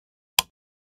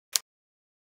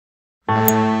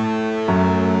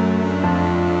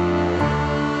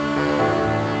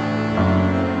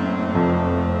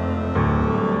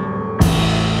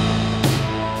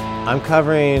I'm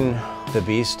covering The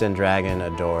Beast and Dragon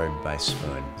Adored by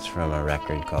Spoon. It's from a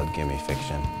record called Gimme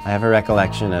Fiction. I have a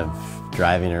recollection of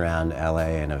driving around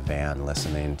LA in a van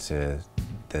listening to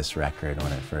this record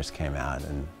when it first came out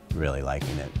and really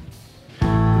liking it.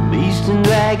 The Beast and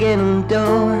Dragon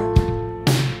Adored.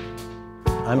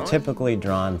 I'm typically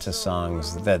drawn to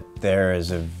songs that there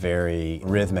is a very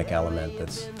rhythmic element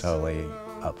that's totally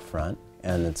up front,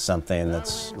 and it's something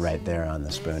that's right there on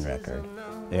the Spoon record.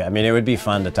 Yeah, I mean, it would be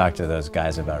fun to talk to those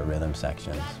guys about rhythm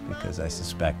sections, because I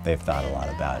suspect they've thought a lot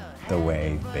about the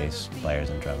way bass players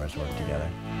and drummers work together.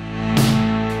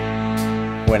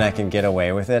 When I can get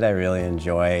away with it, I really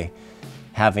enjoy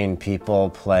having people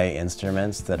play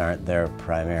instruments that aren't their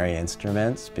primary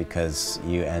instruments, because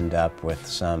you end up with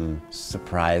some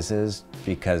surprises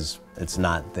because it's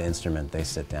not the instrument they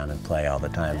sit down and play all the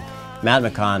time. Matt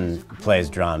McCaughan plays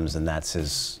drums and that's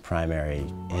his primary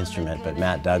instrument, but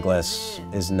Matt Douglas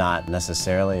is not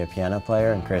necessarily a piano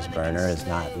player and Chris Berner is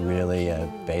not really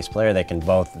a bass player. They can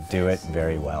both do it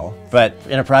very well. But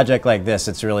in a project like this,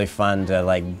 it's really fun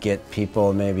to get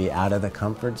people maybe out of the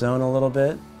comfort zone a little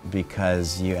bit,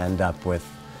 because you end up with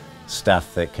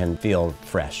stuff that can feel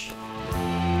fresh.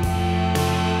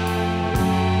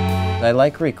 I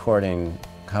like recording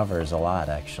covers a lot,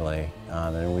 actually,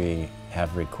 and we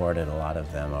have recorded a lot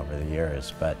of them over the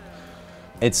years, but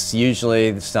it's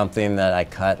usually something that I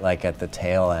cut at the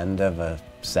tail end of a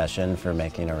session for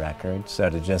making a record. So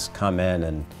to just come in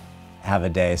and have a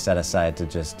day set aside to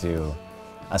just do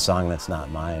a song that's not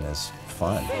mine is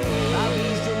fun.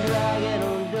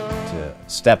 To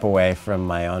step away from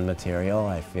my own material,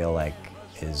 I feel like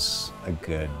is a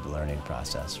good learning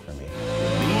process for me.